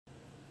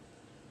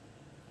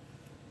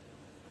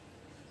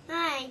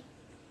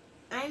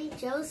I'm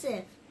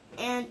Joseph,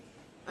 and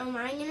I'm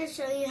going to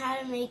show you how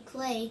to make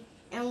clay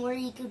and where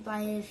you could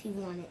buy it if you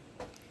want it.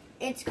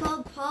 It's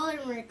called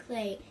Polymer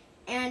Clay,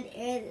 and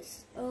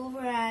it's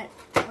over at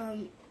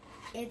Barnes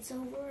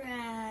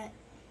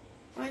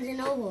 &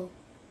 Noble.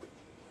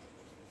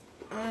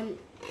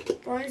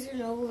 Barnes &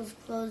 Noble is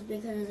closed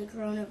because of the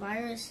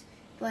coronavirus,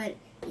 but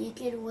you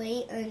could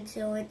wait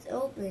until it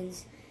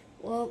opens.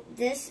 Well,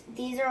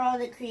 these are all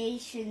the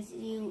creations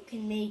you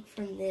can make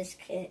from this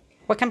kit.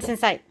 What comes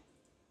inside?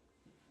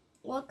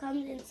 What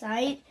comes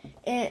inside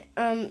it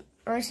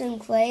are some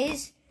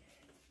clays,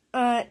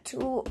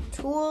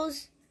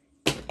 tools,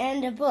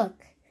 and a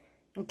book.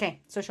 Okay,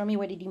 so show me,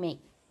 what did you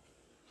make?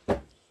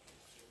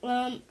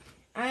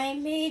 I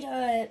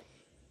made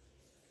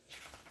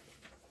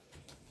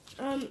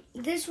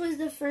this was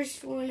the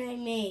first one I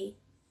made.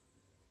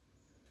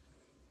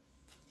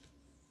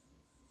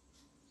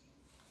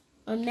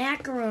 A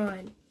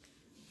macaron.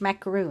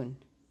 Macaroon.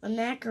 A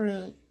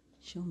macaroon.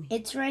 Show me.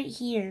 It's right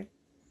here.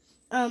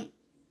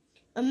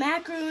 A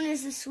macaroon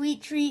is a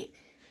sweet treat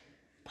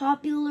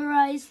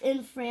popularized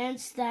in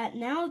France that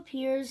now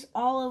appears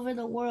all over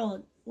the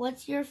world.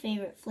 What's your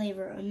favorite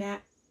flavor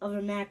of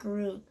a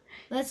macaroon?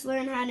 Let's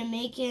learn how to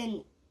make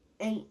it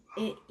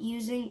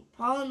using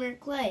polymer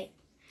clay.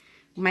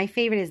 My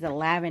favorite is the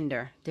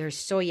lavender. They're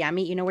so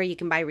yummy. You know where you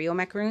can buy real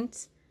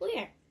macaroons?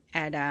 Where?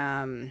 At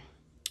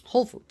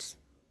Whole Foods.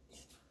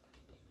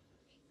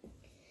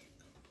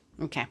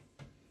 Okay.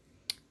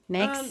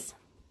 Next.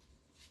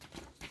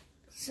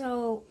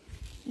 So,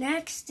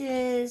 next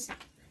is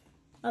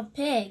a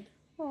pig.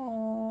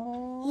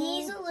 Aww.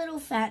 He's a little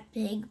fat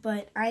pig,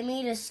 but I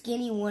made a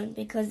skinny one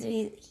because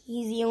he's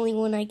the only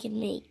one I can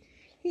make.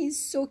 He's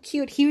so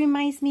cute. He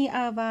reminds me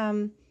of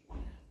the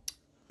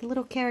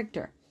little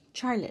character,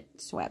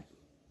 Charlotte's Web.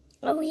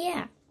 Oh,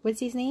 yeah. What's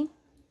his name?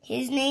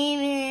 His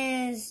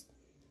name is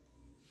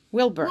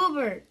Wilbur.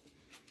 Wilbur.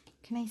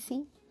 Can I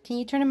see? Can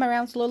you turn him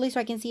around slowly so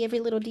I can see every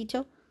little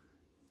detail?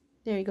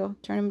 There you go.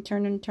 Turn him,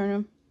 turn him, turn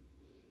him.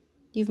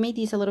 You've made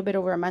these a little bit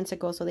over a month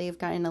ago, so they've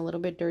gotten a little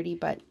bit dirty,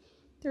 but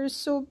they're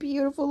so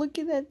beautiful. Look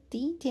at that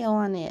detail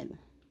on it.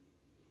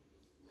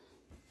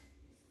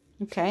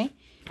 Okay.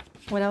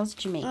 What else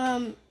did you make?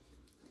 The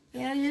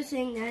other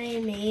thing that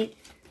I made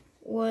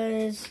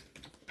was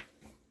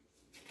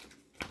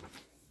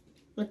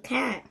a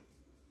cat.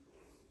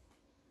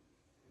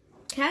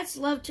 Cats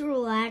love to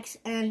relax,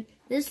 and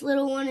this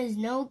little one is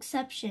no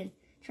exception.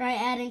 Try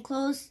adding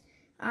close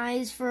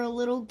eyes for a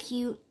little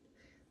cute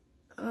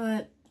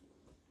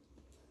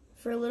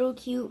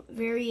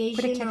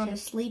variation on a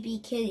sleepy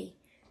kitty.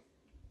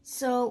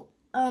 So,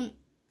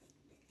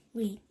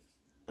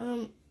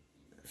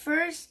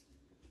 first,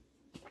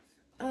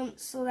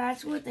 so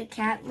that's what the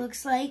cat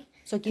looks like.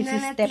 So it gives you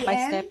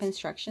step-by-step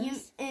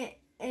instructions?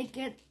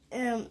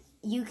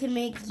 You can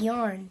make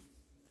yarn.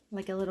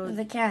 Like a little of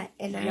the cat,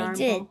 and I yarn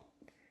did. ball.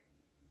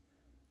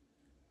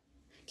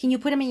 Can you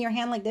put him in your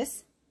hand like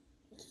this?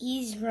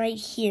 He's right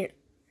here.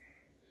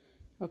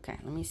 Okay,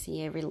 let me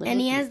see every little And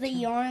he has the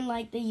yarn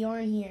like the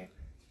yarn here.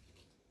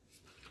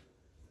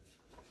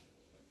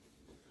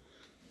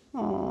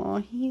 Oh,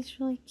 he's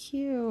really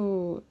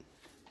cute.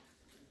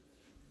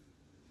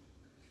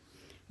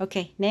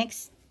 Okay,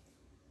 next.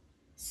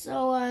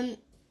 So,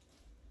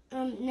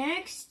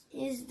 next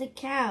is the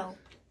cow.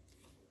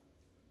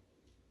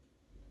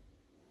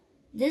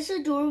 This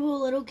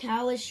adorable little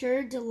cow is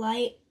sure to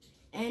delight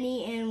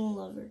any animal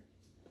lover.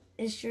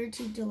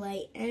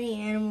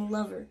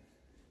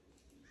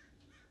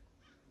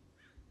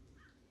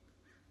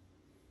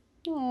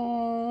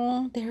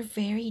 Oh, they're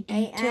very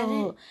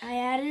detailed. I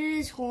added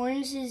his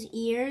horns, his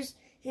ears,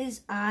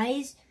 his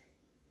eyes,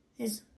 his